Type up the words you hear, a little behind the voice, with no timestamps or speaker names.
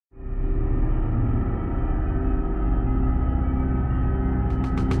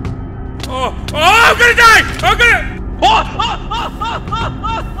gonna die! I'm gonna.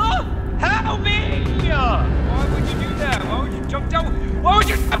 Help me! Why would you do that? Why would you jump down? Why would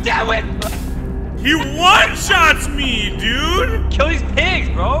you jump down with? He one-shots me, dude! Kill these pigs,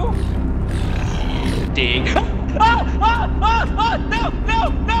 bro! Dig. No!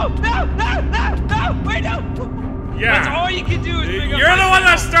 Wait, no! Yeah. That's all you can do is bring up. You're the one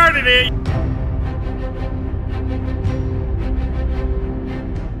that started it!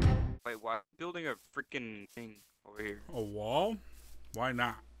 Wait, why? Building a freaking thing over here. A wall? Why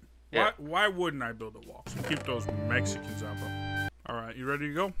not? Yeah. Why wouldn't I build a wall? So keep those Mexicans out, bro. Alright, you ready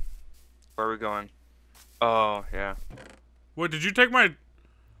to go? Where are we going? Oh, yeah. What, did you take my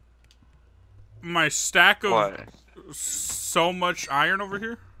stack of What? so much iron over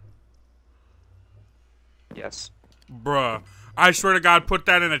here? Yes. Bruh. I swear to God, put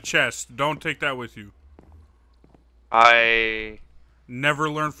that in a chest. Don't take that with you. I... Never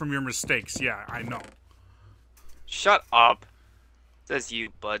learn from your mistakes. Yeah, I know. Shut up. Says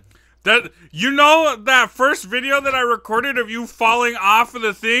you, bud. That, you know that first video that I recorded of you falling off of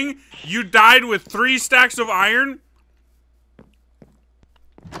the thing? You died with 3 stacks of iron?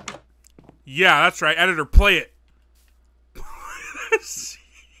 Yeah, that's right. Editor, play it.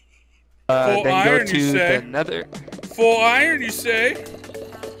 Full then iron, go to you say? the Nether. Full iron, you say?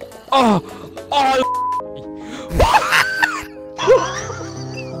 Oh! Oh!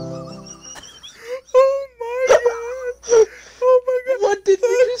 Oh my god! Oh my god! What did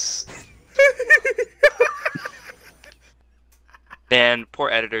you just... Man, poor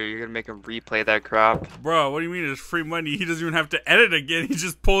editor, you're gonna make him replay that crap. Bro, what do you mean it's free money? He doesn't even have to edit again. He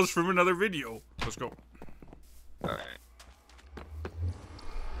just pulls from another video. Let's go. Alright.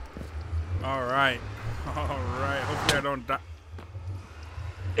 Alright. Alright. Hopefully I don't die.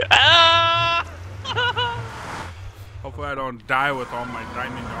 Ah! Hopefully I don't die with all my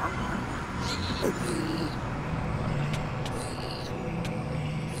diamond armor.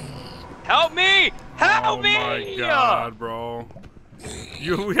 Help me! Help me! Oh my god, bro.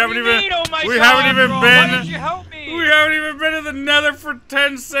 We haven't even been Why did you help me? We haven't even been in the Nether for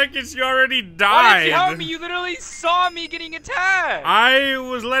 10 seconds. You already died. Why did you help me? You literally saw me getting attacked. I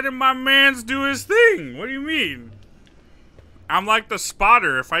was letting my mans do his thing. What do you mean? I'm like the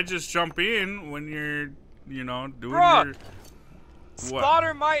spotter. If I just jump in when you're, you know, doing your...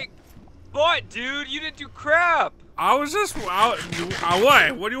 Spotter my butt, dude. You didn't do crap. I was just... what?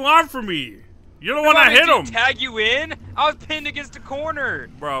 What do you want from me? You're the one that hit him. Tag you in? I was pinned against the corner.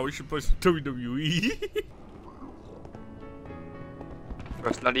 Bro, we should play some WWE. Bro,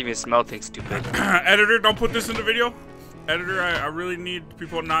 it's not even smelting, stupid. Editor, don't put this in the video. Editor, I really need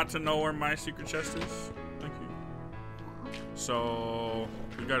people not to know where my secret chest is. Thank you. So,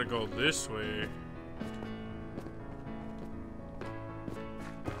 we gotta go this way.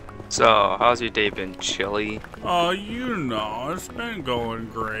 So, how's your day been, Chili? Oh, you know, it's been going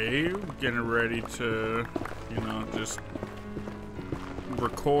great. Getting ready to, you know, just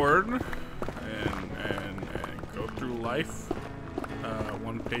record and go through life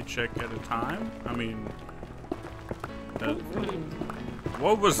one paycheck at a time. I mean,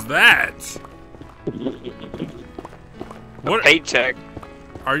 what was that? What paycheck?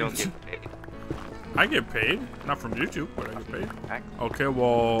 Are you? Don't get paid. I get paid, not from YouTube, but I get paid. Okay,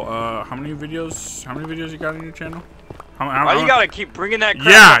 well, how many videos you got on your channel? Why you gotta keep bringing that crap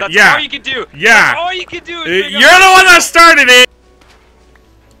yeah, up? That's yeah, all you can do. Yeah. That's all you can do is bring you're the one that started it!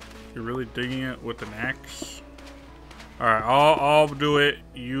 You're really digging it with an axe? Alright, I'll do it.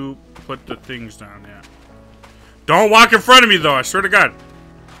 You put the things down, yeah. Don't walk in front of me, though, I swear to God.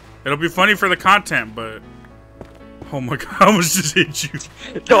 It'll be funny for the content, but... Oh my god, I almost just hit you.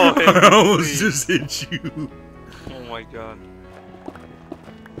 Don't hit me, I almost just hit you. Oh my god.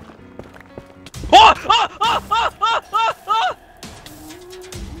 Oh!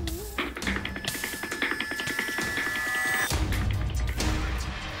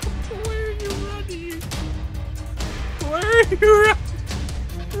 Where are you running? Where are you running?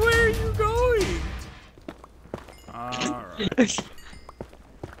 Where are you going? Alright.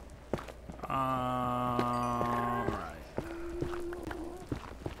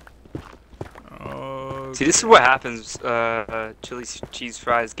 See, this is what happens,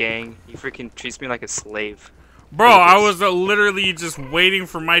 Chilicheesefrys gang. He freaking treats me like a slave. Bro, I was literally just waiting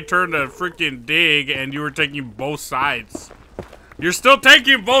for my turn to freaking dig, and you were taking both sides. You're still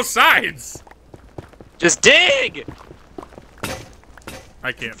taking both sides! Just dig!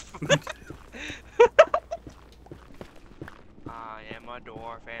 I can't. I am a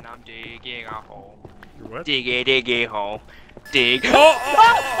dwarf, and I'm digging a hole. What? Dig a hole. Dig. Oh,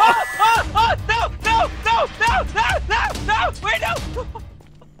 No! Wait, no!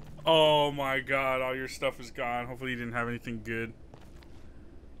 Oh my god, all your stuff is gone. Hopefully you didn't have anything good.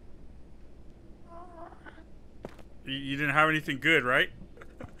 You didn't have anything good, right?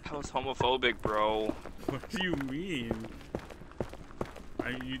 That was homophobic, bro. What do you mean?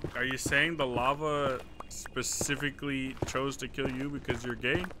 Are you saying the lava specifically chose to kill you because you're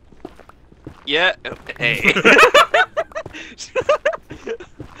gay? Yeah. Hey.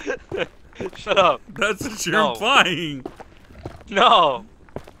 Shut up. That's what you're implying. No.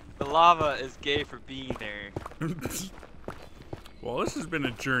 The lava is gay for being there. Well, this has been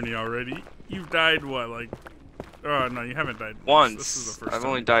a journey already. You've died what, like? Oh no, you haven't died once. This is the first I've time.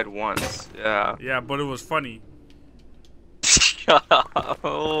 only died once. Yeah. Yeah, but it was funny. Shut up.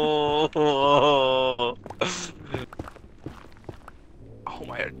 Oh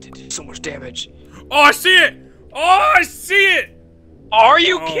my god, it did so much damage. Oh, I see it! Oh, I see it! Are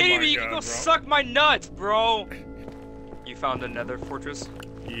you Oh kidding my me? You God, can go bro. suck my nuts, bro. You found the Nether fortress?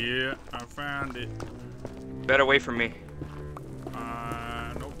 Yeah, I found it. Better wait for me.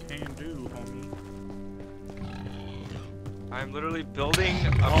 No can do, homie. I'm literally building a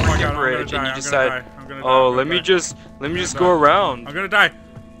Oh my God, freaking I'm bridge, gonna and die, you I'm decide, gonna die, I'm gonna die, oh, I'm let gonna me die. just gonna go die. around. I'm gonna die.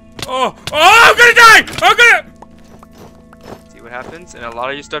 Oh, I'm gonna die! I'm gonna. See what happens? And a lot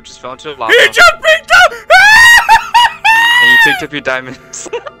of your stuff just fell into the lava. He just picked up. And you picked up your diamonds.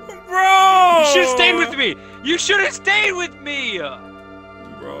 Bro! You should have stayed with me! You should have stayed with me!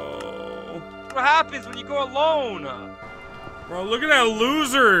 Bro. What happens when you go alone? Bro, look at that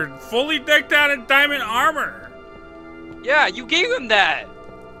loser. Fully decked out in diamond armor. Yeah, you gave him that!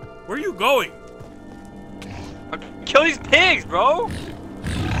 Where are you going? Kill these pigs, bro!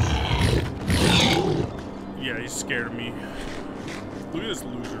 Yeah, he's scared of me. Look at this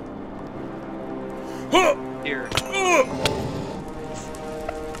loser. Here.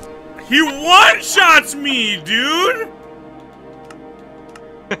 He one-shots me, dude!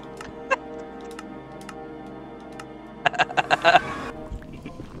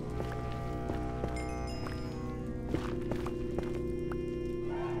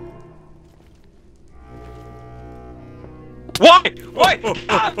 Why? Why? Oh,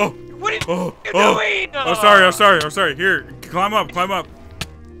 Ah, oh, what are you oh, doing? I'm sorry. Here, climb up.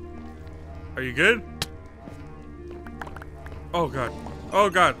 Are you good? Oh god. Oh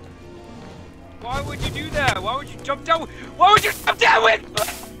god. Why would you do that? Why would you jump down? Why would you jump down with?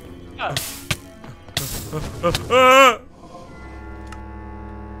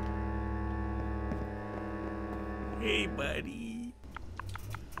 Hey, buddy.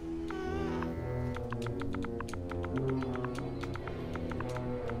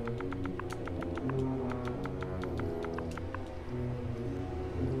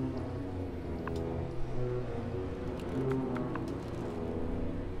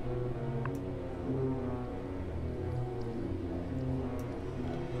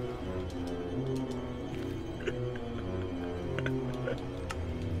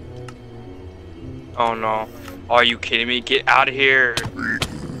 Oh no. Are you kidding me? Get out of here.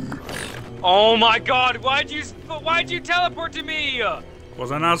 Oh my god, why'd you teleport to me?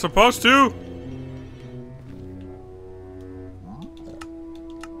 Was I not supposed to?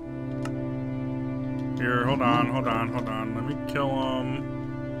 Here, hold on. Let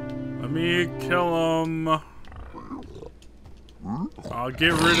me kill him. I'll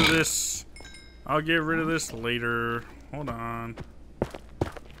get rid of this later. Hold on.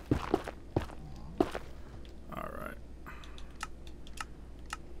 Alright.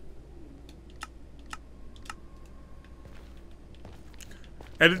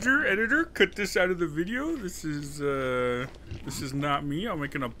 Editor, cut this out of the video. This is not me. I'll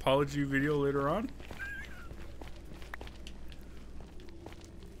make an apology video later on.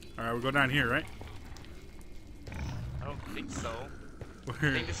 Alright, we'll go down here, right? I don't think so. Where?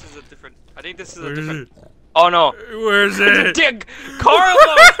 I think this is a different. Where is it? Oh no. Where is it? Dick, Carlos!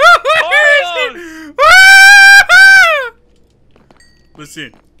 Carlos!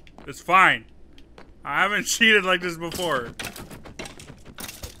 Listen, it's fine. I haven't cheated like this before.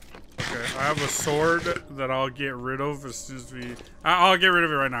 Okay, I have a sword that I'll get rid of as soon as we... I'll get rid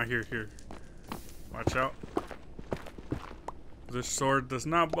of it right now. Here. Watch out. This sword does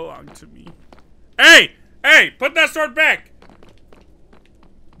not belong to me. Hey! Put that sword back!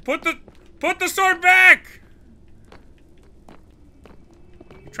 Put the sword back!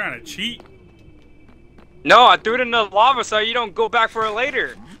 You trying to cheat? No, I threw it in the lava so you don't go back for it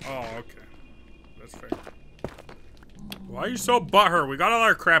later. Oh, okay. That's fair. Why are you so butthurt? We got all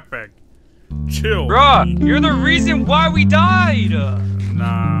our crap back. Chill. Bruh, you're the reason why we died.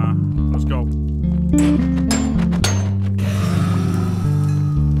 Nah. Let's go.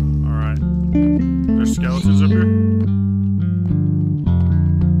 Alright. There's skeletons up here.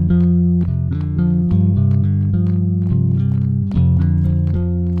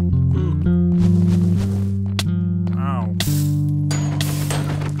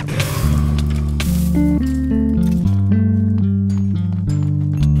 You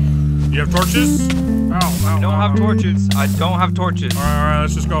have torches? Ow, ow, I don't have torches. I don't have torches. Alright,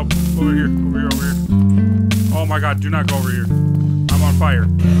 let's just go over here. Over here, over here. Oh my god, do not go over here. I'm on fire.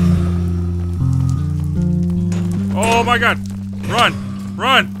 Oh my god. Run!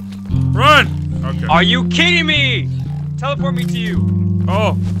 Run! Run! Okay. Are you kidding me? Teleport me to you.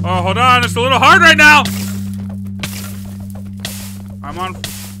 Oh, hold on. It's a little hard right now. I'm on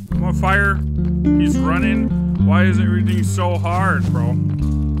fire. He's running. Why is everything so hard, bro?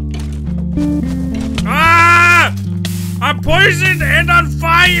 Ah! I'm poisoned and on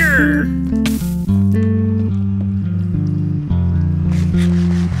fire!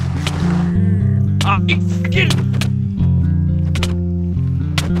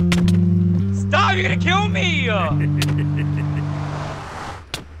 Stop! You're gonna kill me!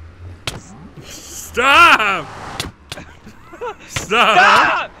 Stop! Stop!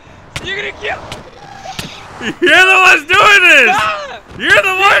 Stop! You're gonna kill. You're the ones doing this! Stop! You're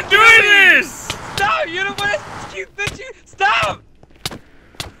the one doing this! Stop! You're the one that's cute, bitch! Stop!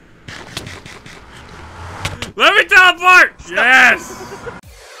 Let me teleport! Yes!